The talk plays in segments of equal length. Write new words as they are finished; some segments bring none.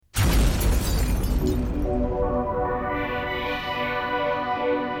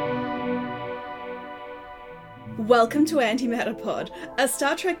Welcome to Antimatter Pod, a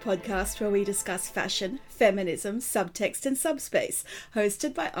Star Trek podcast where we discuss fashion, feminism, subtext and subspace,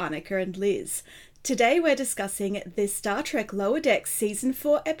 hosted by Anika and Liz. Today we're discussing the Star Trek Lower Decks Season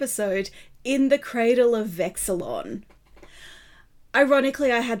 4 episode, In the Cradle of Vexilon.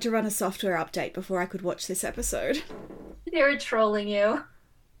 Ironically, I had to run a software update before I could watch this episode. They were trolling you.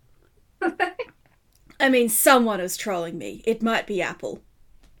 I mean, someone is trolling me. It might be Apple.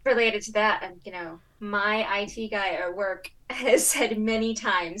 Related to that, and my IT guy at work has said many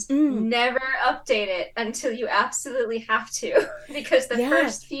times, never update it until you absolutely have to. Because the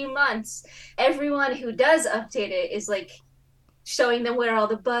first few months, everyone who does update it is like showing them where all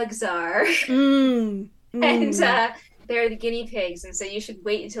the bugs are. And they're the guinea pigs, and so you should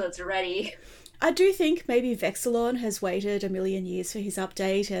wait until it's ready. I do think maybe Vexilon has waited a million years for his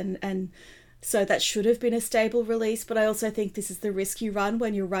update, and so that should have been a stable release, but I also think this is the risk you run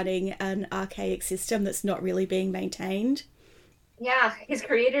when you're running an archaic system that's not really being maintained. Yeah, his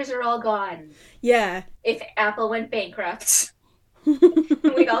creators are all gone. Yeah. If Apple went bankrupt,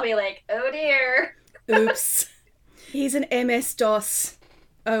 we'd all be like, oh dear. Oops. He's an MS-DOS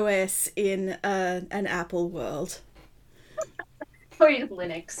OS in an Apple world. Or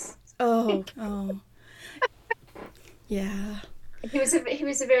Linux. Oh. Yeah. He was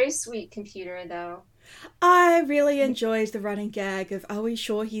a very sweet computer, though. I really enjoyed the running gag of, are we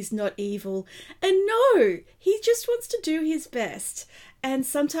sure he's not evil? And no, he just wants to do his best. And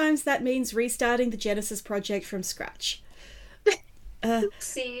sometimes that means restarting the Genesis project from scratch.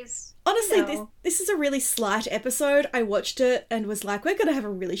 Oopsies. Honestly, this is a really slight episode. I watched it and was like, we're going to have a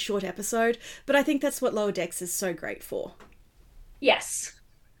really short episode. But I think that's what Lower Decks is so great for. Yes.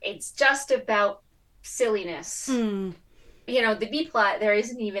 It's just about silliness. The B-plot, there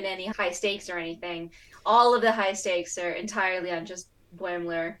isn't even any high stakes or anything. All of the high stakes are entirely on just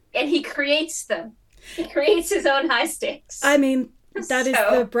Boimler. And he creates them. He creates his own high stakes. I mean, that is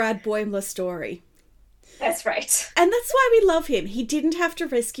the Brad Boimler story. That's right. And that's why we love him. He didn't have to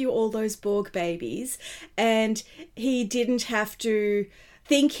rescue all those Borg babies. And he didn't have to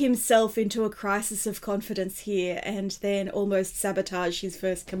think himself into a crisis of confidence here and then almost sabotage his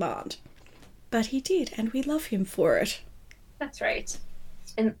first command. But he did, and we love him for it. That's right.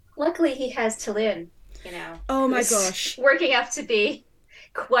 And luckily he has T'Lyn, Oh my gosh. Working up to be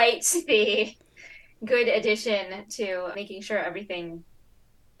quite the good addition to making sure everything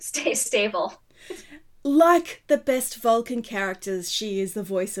stays stable. Like the best Vulcan characters, she is the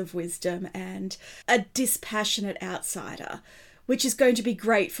voice of wisdom and a dispassionate outsider, which is going to be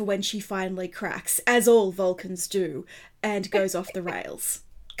great for when she finally cracks, as all Vulcans do, and goes off the rails.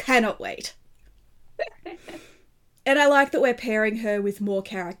 Cannot wait. And I like that we're pairing her with more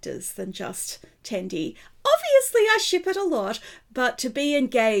characters than just Tendi. Obviously, I ship it a lot, but to be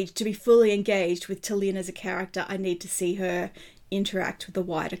fully engaged with T'Lyn as a character, I need to see her interact with the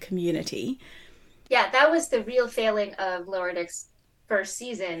wider community. Yeah, that was the real failing of Lower Decks' first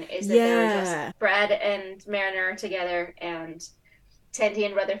season, is that there were just Brad and Mariner together, and Tendi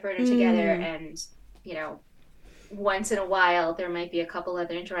and Rutherford are together, and, once in a while there might be a couple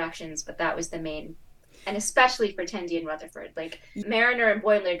other interactions, but that was the main. And especially for Tendi and Rutherford. Like, Mariner and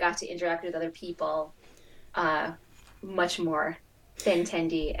Boimler got to interact with other people much more than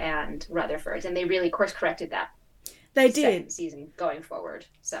Tendi and Rutherford. And they really course-corrected that. They did. Second season going forward.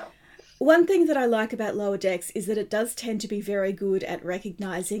 So one thing that I like about Lower Decks is that it does tend to be very good at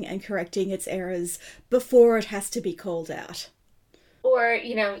recognising and correcting its errors before it has to be called out. Or,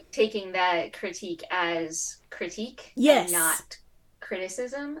 taking that critique as critique. Yes. And not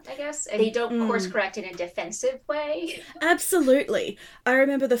criticism, I guess. And they don't course correct in a defensive way. Absolutely. I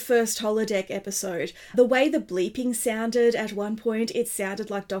remember the first holodeck episode. The way the bleeping sounded at one point, it sounded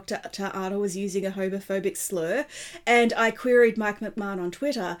like Dr. Ta'ana was using a homophobic slur. And I queried Mike McMahon on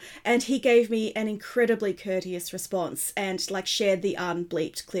Twitter, and he gave me an incredibly courteous response and shared the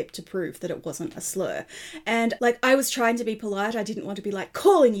unbleeped clip to prove that it wasn't a slur. And I was trying to be polite. I didn't want to be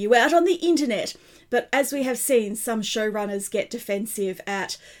calling you out on the internet. But as we have seen, some showrunners get defensive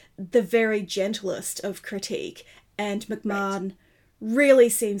at the very gentlest of critique, and McMahon really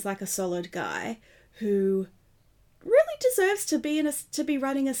seems like a solid guy who really deserves to be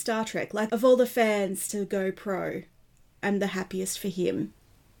running a Star Trek. Of all the fans to go pro, I'm the happiest for him.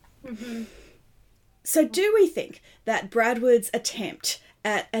 Mm-hmm. So do we think that Bradwood's attempt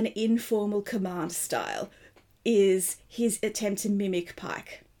at an informal command style is his attempt to mimic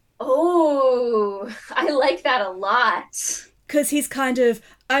Pike? Oh, I like that a lot. Because he's kind of,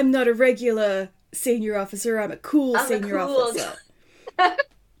 I'm not a regular senior officer, I'm a cool senior officer.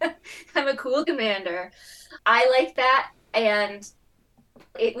 I'm a cool commander. I like that, and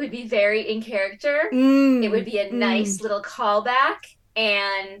it would be very in character. It would be a nice little callback,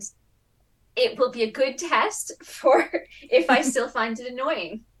 and it will be a good test for if I still find it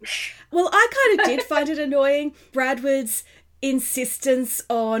annoying. Well, I kind of did find it annoying. Bradwood's insistence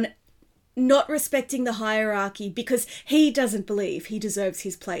on not respecting the hierarchy because he doesn't believe he deserves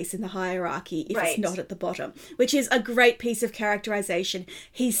his place in the hierarchy if it's not at the bottom, which is a great piece of characterization.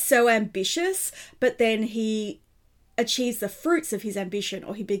 He's so ambitious, but then he achieves the fruits of his ambition,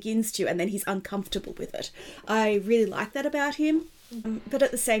 or he begins to, and then he's uncomfortable with it. I really like that about him. But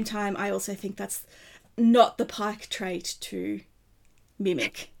at the same time, I also think that's not the Pike trait to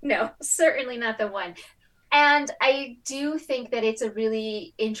mimic. No, certainly not the one. And I do think that it's a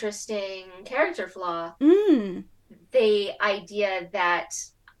really interesting character flaw. The idea that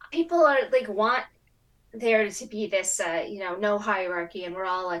people are like want there to be this, no hierarchy, and we're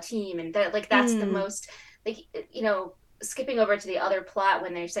all a team, and that's the most, skipping over to the other plot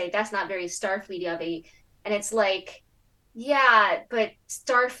when they say that's not very Starfleet-y, and it's like, yeah, but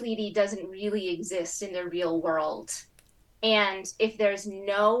Starfleet-y doesn't really exist in the real world, and if there's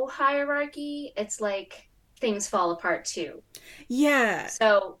no hierarchy, it's like things fall apart too. Yeah.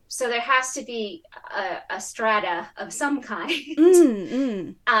 So there has to be a strata of some kind.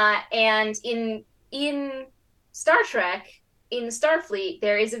 And in Star Trek, in Starfleet,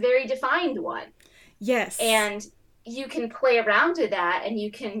 there is a very defined one. Yes. And you can play around with that, and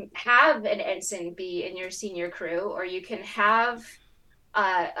you can have an ensign be in your senior crew, or you can have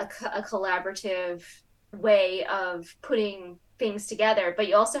a collaborative way of putting things together, but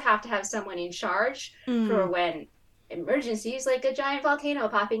you also have to have someone in charge for when emergencies like a giant volcano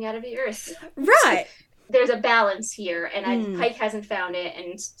popping out of the earth. Right. So there's a balance here, and Pike hasn't found it,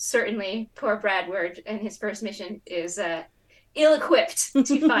 and certainly poor Bradward and his first mission is ill-equipped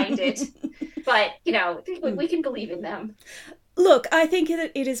to find it. But, we can believe in them. Look, I think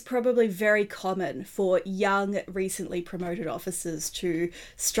that it is probably very common for young, recently promoted officers to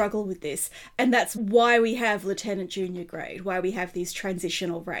struggle with this. And that's why we have Lieutenant Junior grade, why we have these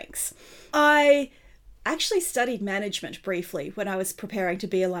transitional ranks. I actually studied management briefly when I was preparing to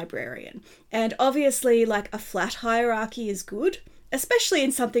be a librarian. And obviously, like, a flat hierarchy is good, especially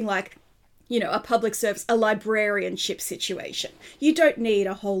in something like, a public service, a librarianship situation. You don't need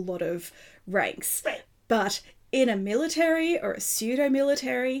a whole lot of ranks. Right. But in a military or a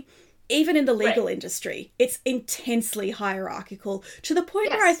pseudo-military, even in the legal industry, it's intensely hierarchical to the point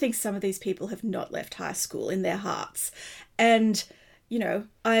where I think some of these people have not left high school in their hearts. And,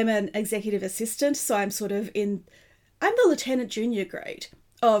 I'm an executive assistant, so I'm the Lieutenant Junior grade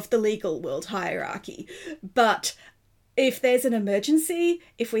of the legal world hierarchy. But if there's an emergency,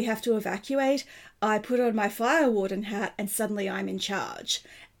 if we have to evacuate, I put on my fire warden hat and suddenly I'm in charge.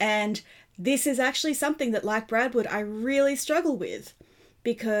 And this is actually something that, like Bradwood, I really struggle with,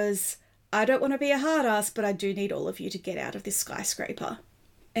 because I don't want to be a hard ass, but I do need all of you to get out of this skyscraper.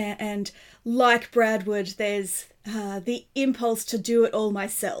 And like Bradwood, there's the impulse to do it all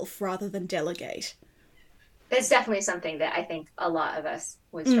myself rather than delegate. It's definitely something that I think a lot of us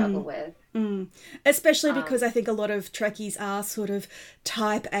would struggle with. Especially because I think a lot of Trekkies are sort of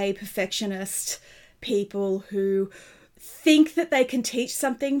type A perfectionist people who think that they can teach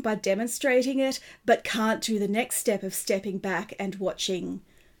something by demonstrating it, but can't do the next step of stepping back and watching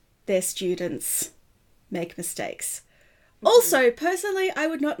their students make mistakes. Also, personally, I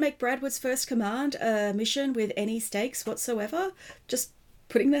would not make Bradwood's first command a mission with any stakes whatsoever. Just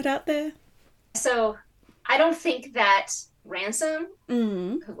putting that out there. So, I don't think that Ransom,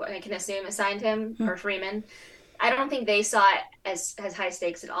 who I can assume assigned him, or Freeman, I don't think they saw it as high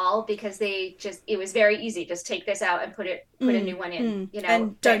stakes at all, because it was very easy. Just take this out and put a new one in.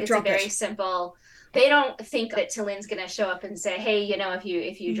 And don't drop it. It's a very simple. They don't think that T'Lin's going to show up and say, "Hey,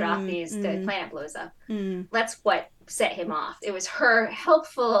 if you drop these, the planet blows up." That's what set him off. It was her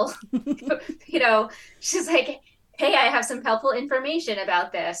helpful. She's like, "Hey, I have some helpful information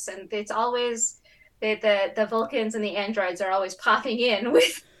about this," and it's always the Vulcans and the androids are always popping in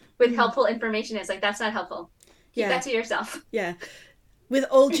with helpful information. It's like, that's not helpful. Keep that to yourself. Yeah. With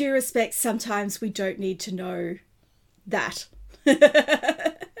all due respect, sometimes we don't need to know that.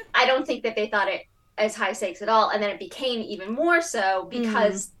 I don't think that they thought it as high stakes at all. And then it became even more so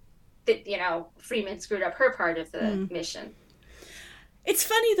because, Freeman screwed up her part of the mission. It's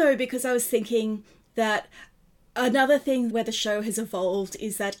funny, though, because I was thinking that another thing where the show has evolved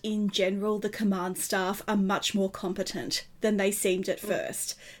is that, in general, the command staff are much more competent than they seemed at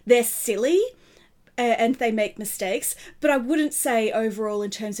first. They're silly and they make mistakes, but I wouldn't say overall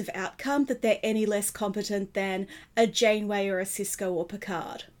in terms of outcome that they're any less competent than a Janeway or a Sisko or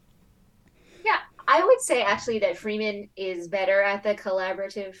Picard. I would say actually that Freeman is better at the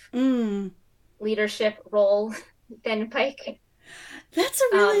collaborative leadership role than Pike. That's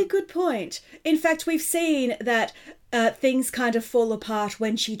a really good point. In fact, we've seen that things kind of fall apart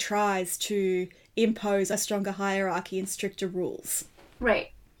when she tries to impose a stronger hierarchy and stricter rules.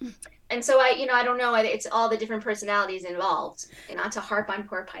 Right. And so I don't know, it's all the different personalities involved, and not to harp on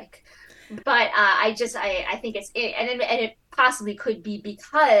poor Pike, but I think and it possibly could be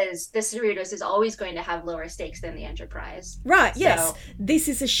because the Cerritos is always going to have lower stakes than the Enterprise. Right. Yes, this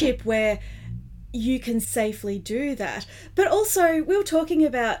is a ship where you can safely do that. But also, we were talking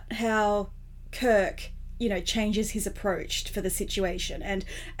about how Kirk, changes his approach for the situation. And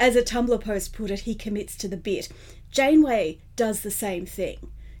as a Tumblr post put it, he commits to the bit. Janeway does the same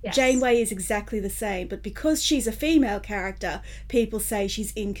thing. Yes. Janeway is exactly the same, but because she's a female character, people say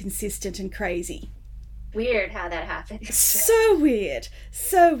she's inconsistent and crazy. Weird how that happens. So weird.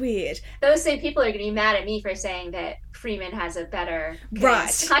 So weird. Those same people are going to be mad at me for saying that Freeman has a better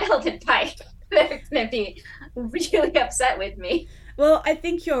style than Pike. They're going to be really upset with me. Well, I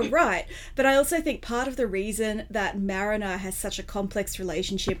think you're right, but I also think part of the reason that Mariner has such a complex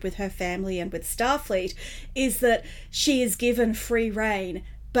relationship with her family and with Starfleet is that she is given free rein,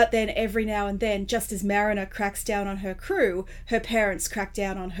 but then every now and then, just as Mariner cracks down on her crew, her parents crack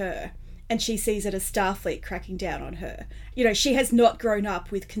down on her, and she sees it as Starfleet cracking down on her. She has not grown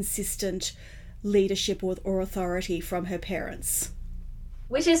up with consistent leadership or authority from her parents.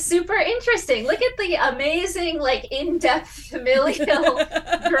 Which is super interesting. Look at the amazing, in-depth familial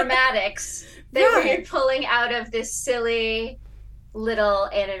dramatics that we're pulling out of this silly little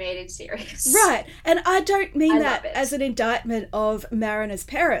animated series. Right. And I don't mean that as an indictment of Mariner's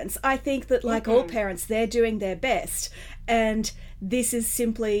parents. I think that, like all parents, they're doing their best. And this is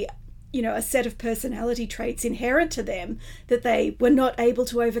simply, a set of personality traits inherent to them that they were not able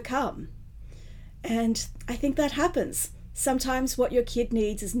to overcome. And I think that happens. Sometimes what your kid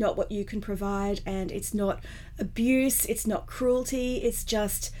needs is not what you can provide, and it's not abuse, it's not cruelty, it's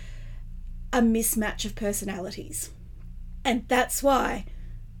just a mismatch of personalities. And that's why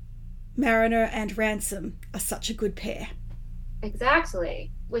Mariner and Ransom are such a good pair.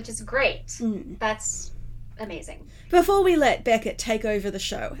 Exactly, which is great. That's amazing. Before we let Beckett take over the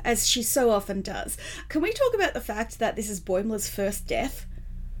show, as she so often does, can we talk about the fact that this is Boimler's first death?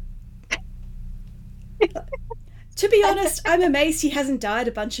 To be honest, I'm amazed he hasn't died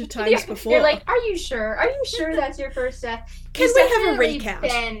a bunch of times before. You're like, are you sure? Are you sure that's your first death? Can we have a recount?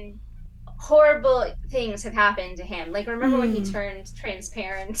 Then horrible things have happened to him. Remember when he turned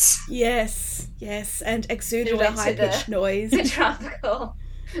transparent? Yes, and exuded a high-pitched noise. The tropical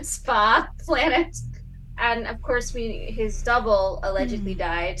spa planet. And of course, his double allegedly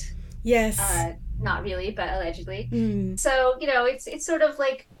died. Yes. Not really, but allegedly. So, it's sort of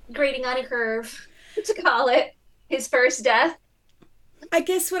like grading on a curve, to call it. His first death. I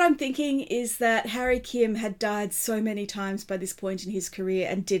guess what I'm thinking is that Harry Kim had died so many times by this point in his career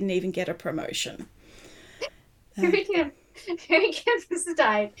and didn't even get a promotion. Harry Kim has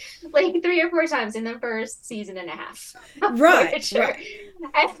died 3 or 4 times in the first season and a half. Right.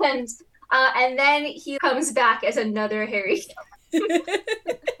 And then he comes back as another Harry Kim.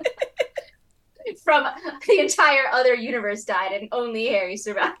 From the entire other universe died and only Harry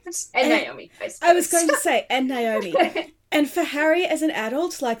survived. And Naomi, I suppose. I was going to say, and Naomi. And for Harry as an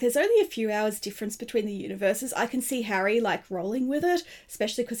adult, there's only a few hours difference between the universes. I can see Harry, rolling with it,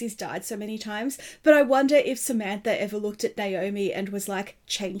 especially because he's died so many times. But I wonder if Samantha ever looked at Naomi and was like,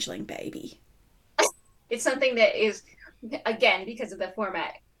 changeling baby. It's something that is, again, because of the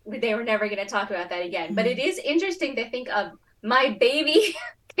format, they were never going to talk about that again. But it is interesting to think of my baby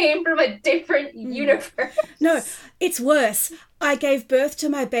came from a different universe. No, it's worse. I gave birth to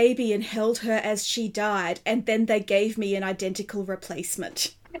my baby and held her as she died, and then they gave me an identical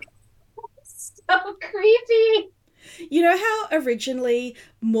replacement. So creepy. You know how originally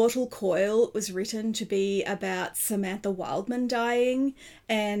Mortal Coil was written to be about Samantha Wildman dying,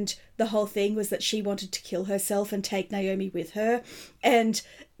 and the whole thing was that she wanted to kill herself and take Naomi with her, and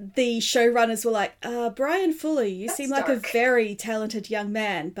the showrunners were like, Brian Fuller, you seem like a very talented young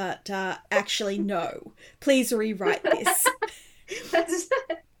man, but actually no. Please rewrite this.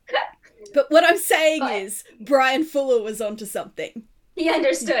 But what I'm saying is Brian Fuller was onto something. He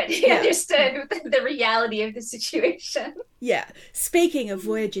understood. He understood the reality of the situation. Yeah. Speaking of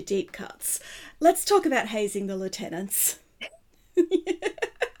Voyager deep cuts, let's talk about hazing the lieutenants.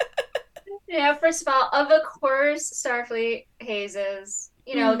 Yeah, first of all, of course, Starfleet hazes.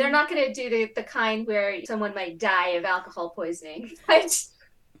 They're not going to do the kind where someone might die of alcohol poisoning. But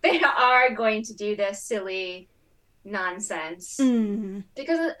they are going to do this silly nonsense.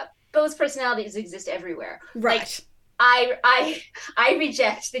 But those personalities exist everywhere. Right. Like, I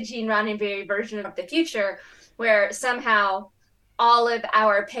reject the Gene Roddenberry version of the future where somehow all of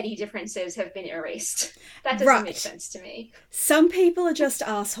our petty differences have been erased. That doesn't make sense to me. Some people are just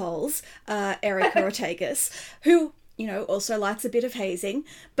assholes, Erica Ortegas, who, you know, also likes a bit of hazing,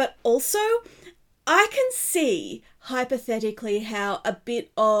 but also I can see hypothetically how a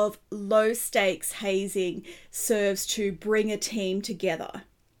bit of low stakes hazing serves to bring a team together.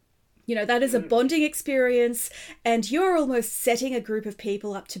 You know, that is a bonding experience, and you're almost setting a group of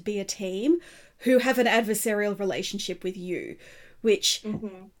people up to be a team who have an adversarial relationship with you, which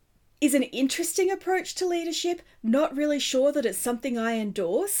is an interesting approach to leadership. Not really sure that it's something I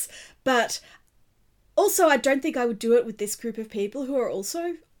endorse, but also I don't think I would do it with this group of people who are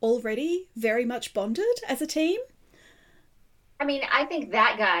also already very much bonded as a team. I mean, I think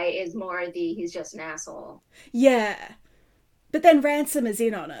that guy is more he's just an asshole. Yeah. But then Ransom is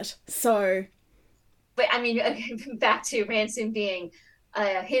in on it, so... But, I mean, back to Ransom being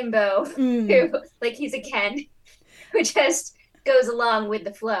a himbo who, like, he's a Ken who just goes along with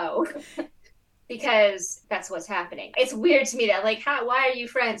the flow because that's what's happening. It's weird to me that, like, why are you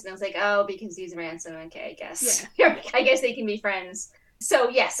friends? And I was like, oh, because he's Ransom. Okay, I guess. Yeah. I guess they can be friends. So,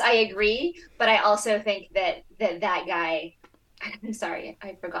 yes, I agree, but I also think that guy... I'm sorry,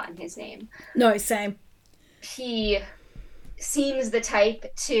 I've forgotten his name. No, same. He seems the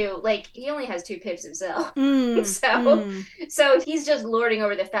type to, like, he only has 2 pips of Zell. So he's just lording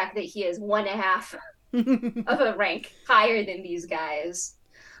over the fact that he is 1.5 of a rank higher than these guys.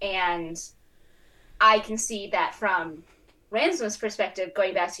 And I can see that from Ransom's perspective,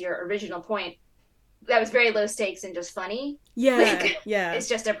 going back to your original point, that was very low stakes and just funny. Yeah, like, yeah. It's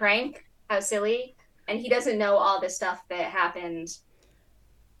just a prank. How silly. And he doesn't know all the stuff that happened,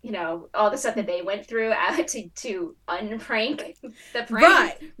 you know, all the stuff that they went through to unprank the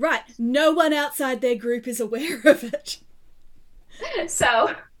prank. Right. No one outside their group is aware of it.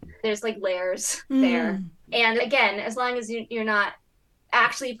 So there's like layers there. And again, as long as you're not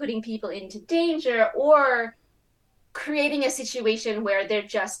actually putting people into danger or creating a situation where they're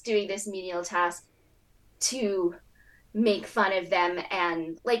just doing this menial task to make fun of them,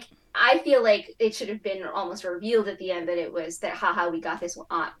 and like, I feel like it should have been almost revealed at the end that it was that, haha, we got this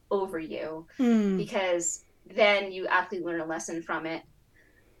over you, because then you actually learn a lesson from it.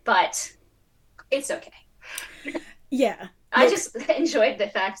 But it's okay. Yeah. I just enjoyed the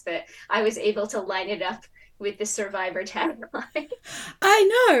fact that I was able to line it up with the Survivor tagline.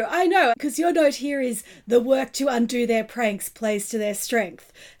 I know, because your note here is the work to undo their pranks plays to their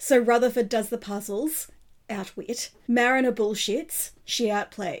strength. So Rutherford does the puzzles, outwit. Mariner bullshits, she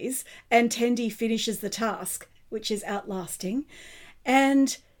outplays, and Tendi finishes the task, which is outlasting.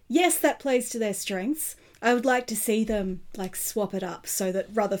 And yes, that plays to their strengths. I would like to see them like swap it up so that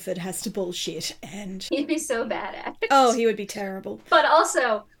Rutherford has to bullshit, and he'd be so bad at it. Oh, he would be terrible. But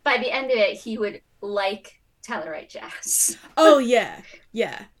also, by the end of it, he would like Tellarite Jazz. Oh yeah.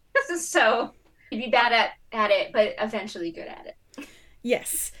 So he'd be bad at it, but eventually good at it.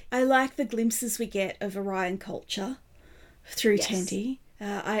 Yes, I like the glimpses we get of Orion culture through Tendi.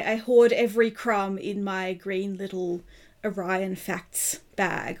 I hoard every crumb in my green little Orion facts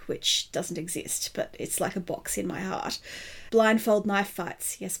bag, which doesn't exist, but it's like a box in my heart. Blindfold knife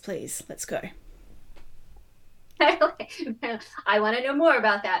fights. Yes, please. Let's go. I want to know more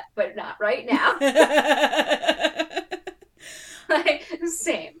about that, but not right now.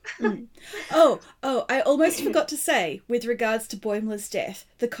 Same. Oh, I almost forgot to say, with regards to Boimler's death,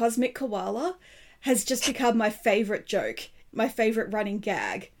 the Cosmic Koala has just become my favourite joke, my favourite running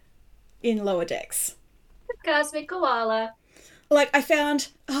gag in Lower Decks. Cosmic Koala. Like, I found,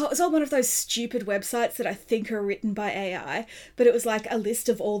 it was on one of those stupid websites that I think are written by AI, but it was like a list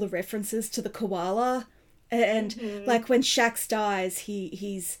of all the references to the koala. And like when Shax dies,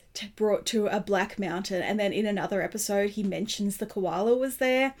 he's brought to a black mountain, and then in another episode he mentions the koala was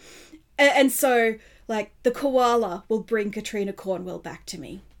there. And so, like, the koala will bring Katrina Cornwell back to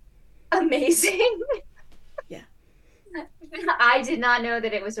me. Amazing. Yeah. I did not know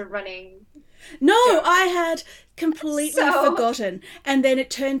that it was a running... No, I had completely forgotten. And then it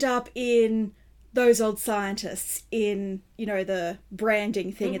turned up in Those Old Scientists in, you know, the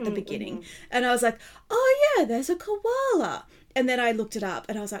branding thing at the beginning. And I was like, oh yeah, there's a koala. And then I looked it up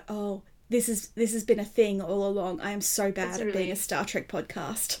and I was like, oh, this has been a thing all along. I am so bad at being a Star Trek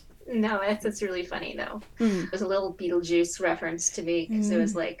podcast. No, that's really funny though. It was a little Beetlejuice reference to me, because it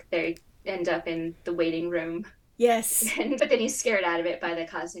was like they end up in the waiting room. Yes. But then he's scared out of it by the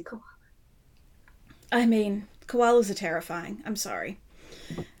Cosmic Koala. I mean, koalas are terrifying. I'm sorry.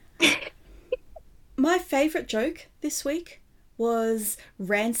 My favourite joke this week was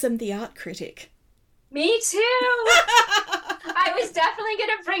Ransom the art critic. Me too! I was definitely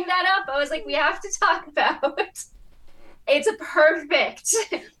going to bring that up. I was like, we have to talk about it. It's a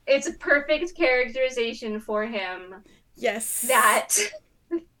perfect characterization for him. Yes. That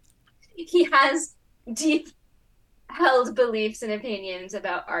he has deep held beliefs and opinions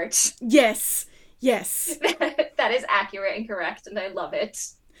about art. Yes. That is accurate and correct, and I love it.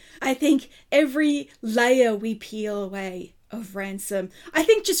 I think every layer we peel away of Ransom, I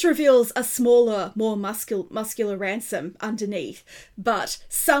think just reveals a smaller, more muscular Ransom underneath, but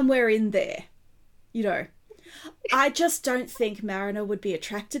somewhere in there, I just don't think Mariner would be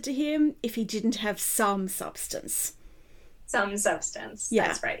attracted to him if he didn't have some substance. Some substance. Yeah.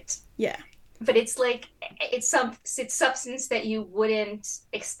 That's right. Yeah. But it's like, it's substance that you wouldn't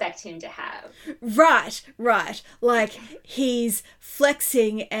expect him to have. Right. Like he's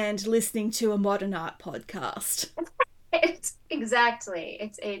flexing and listening to a modern art podcast.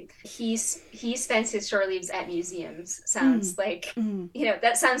 Exactly. He spends his shore leaves at museums. Sounds like,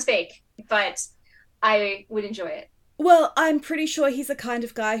 that sounds fake, but I would enjoy it. Well, I'm pretty sure he's the kind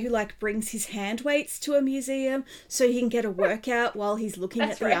of guy who brings his hand weights to a museum so he can get a workout while he's looking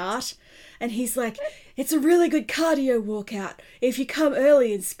at the art. And he's like, it's a really good cardio walkout. If you come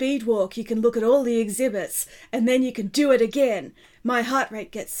early and speed walk, you can look at all the exhibits and then you can do it again. My heart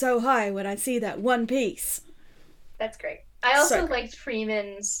rate gets so high when I see that one piece. That's great. I also liked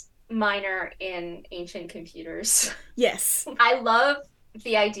Freeman's minor in ancient computers. Yes. I love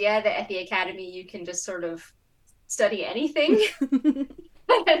the idea that at the Academy you can just sort of study anything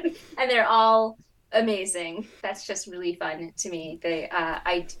and they're all amazing. That's just really fun to me.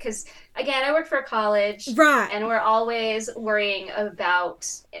 Because again, I work for a college, right, and we're always worrying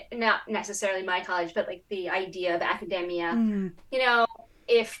about not necessarily my college, but the idea of academia.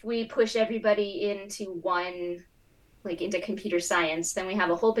 If we push everybody into one, into computer science, then we have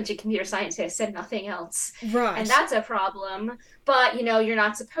a whole bunch of computer scientists and nothing else. Right. And that's a problem. But, you're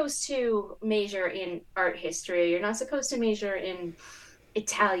not supposed to major in art history. You're not supposed to major in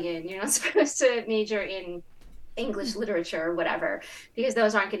Italian. You're not supposed to major in English literature or whatever, because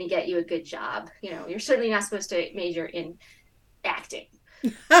those aren't going to get you a good job. You're certainly not supposed to major in acting.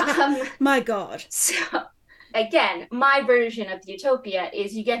 My God. So... Again, my version of utopia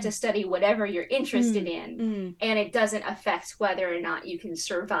is you get to study whatever you're interested in, and it doesn't affect whether or not you can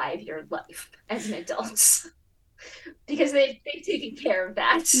survive your life as an adult. Because they've taken care of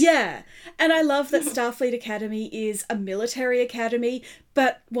that. Yeah. And I love that Starfleet Academy is a military academy,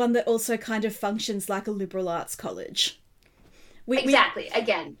 but one that also kind of functions like a liberal arts college. Exactly.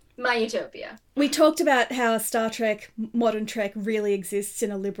 Again, my utopia. We talked about how Star Trek, modern Trek, really exists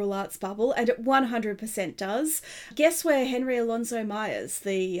in a liberal arts bubble, and it 100% does. Guess where Henry Alonso Myers,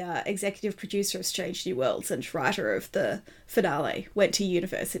 the executive producer of Strange New Worlds and writer of the finale, went to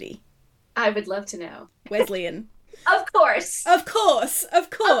university? I would love to know. Wesleyan. Of course.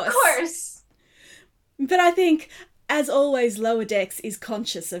 But I think, as always, Lower Decks is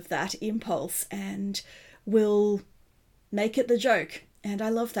conscious of that impulse and will make it the joke. And I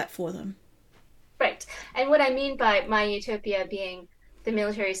love that for them. Right. And what I mean by my utopia being the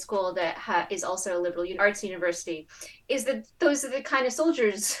military school that is also a liberal arts university is that those are the kind of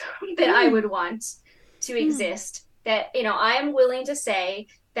soldiers that I would want to exist. That, I am willing to say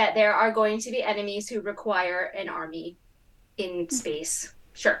that there are going to be enemies who require an army in space.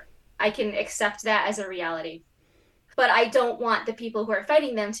 Sure. I can accept that as a reality. But I don't want the people who are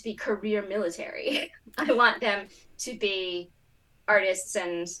fighting them to be career military. I want them to be artists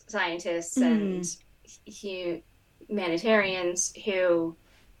and scientists and humanitarians who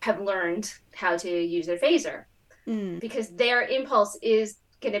have learned how to use their phaser. Because their impulse is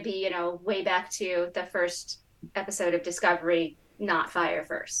going to be, way back to the first episode of Discovery, not fire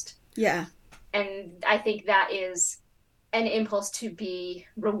first. Yeah. And I think that is an impulse to be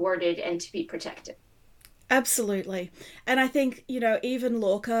rewarded and to be protected. Absolutely. And I think, even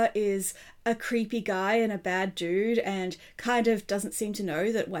Lorca is a creepy guy and a bad dude and kind of doesn't seem to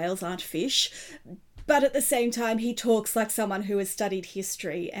know that whales aren't fish. But at the same time, he talks like someone who has studied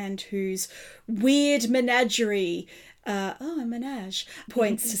history and whose weird menagerie, menage,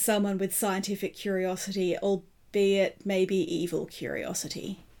 points to someone with scientific curiosity, albeit maybe evil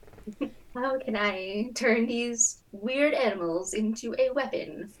curiosity. How can I turn these weird animals into a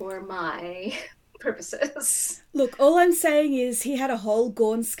weapon for my purposes? Look, all I'm saying is he had a whole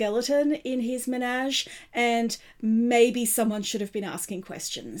Gorn skeleton in his menage, and maybe someone should have been asking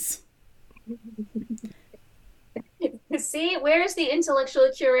questions. See, where's the intellectual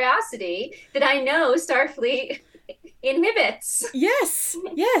curiosity that I know Starfleet inhibits? Yes.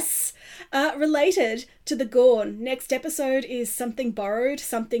 Related to the Gorn, next episode is Something Borrowed,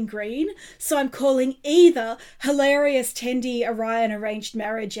 Something Green. So I'm calling either Hilarious Tendi Orion Arranged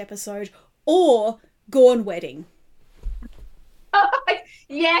Marriage episode or Gorn Wedding.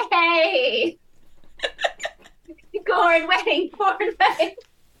 Yay! Gorn Wedding, Gorn Wedding.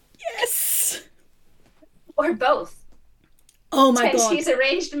 Yes! Or both. Oh my god. Tendi's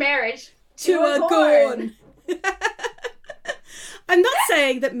Arranged Marriage to a Gorn. I'm not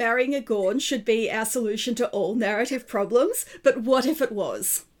saying that marrying a Gorn should be our solution to all narrative problems, but what if it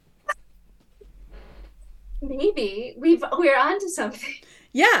was? Maybe. We're onto something.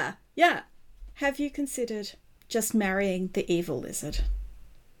 Yeah. Have you considered just marrying the evil lizard?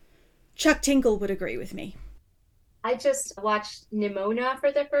 Chuck Tingle would agree with me. I just watched Nimona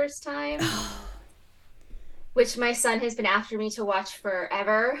for the first time. Which my son has been after me to watch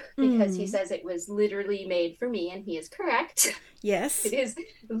forever because he says it was literally made for me, and he is correct. Yes. It is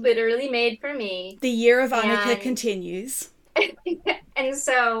literally made for me. The year of Anika continues. And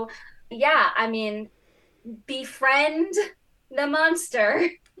so, yeah, I mean, befriend the monster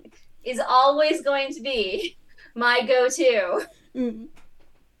is always going to be my go-to.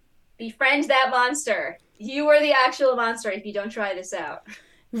 Befriend that monster. You are the actual monster if you don't try this out.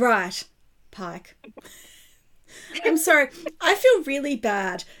 Right, Pike. I'm sorry. I feel really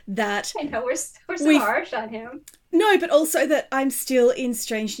bad that... I know, we're so harsh on him. No, but also that I'm still in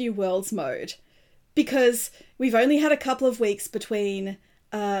Strange New Worlds mode. Because we've only had a couple of weeks between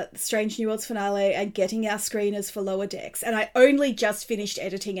Strange New Worlds finale and getting our screeners for Lower Decks. And I only just finished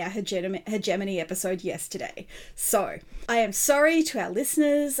editing our hegemony episode yesterday. So, I am sorry to our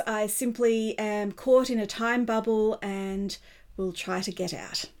listeners. I simply am caught in a time bubble and will try to get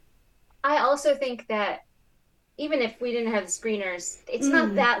out. I also think that even if we didn't have the screeners, it's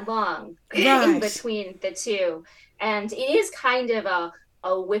not that long in between the two. And it is kind of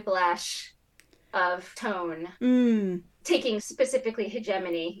a whiplash of tone, taking specifically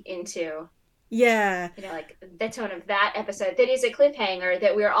hegemony into, like the tone of that episode. That is a cliffhanger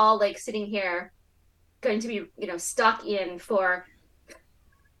that we're all like sitting here going to be, stuck in for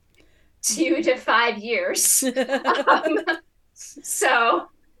 2 to 5 years. So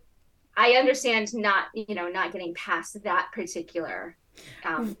I understand not getting past that particular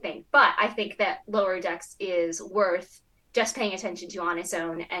thing. But I think that Lower Decks is worth just paying attention to on its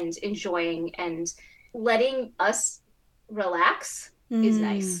own and enjoying and letting us relax is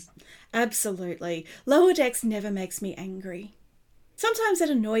nice. Absolutely. Lower Decks never makes me angry. Sometimes it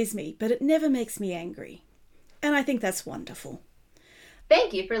annoys me, but it never makes me angry. And I think that's wonderful.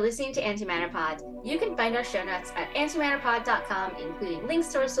 Thank you for listening to Antimatter Pod. You can find our show notes at antimatterpod.com, including links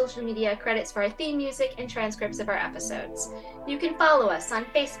to our social media, credits for our theme music, and transcripts of our episodes. You can follow us on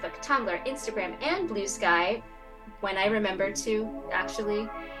Facebook, Tumblr, Instagram, and Blue Sky, when I remember to actually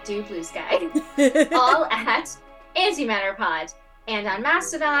do Blue Sky, all at Antimatterpod, and on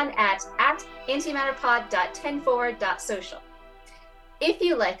Mastodon at antimatterpod.10forward.social. If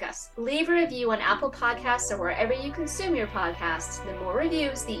you like us, leave a review on Apple Podcasts or wherever you consume your podcasts. The more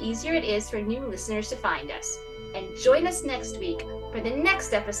reviews, the easier it is for new listeners to find us. And join us next week for the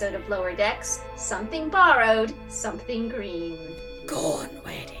next episode of Lower Decks, Something Borrowed, Something Green. Gorn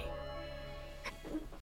Wedding.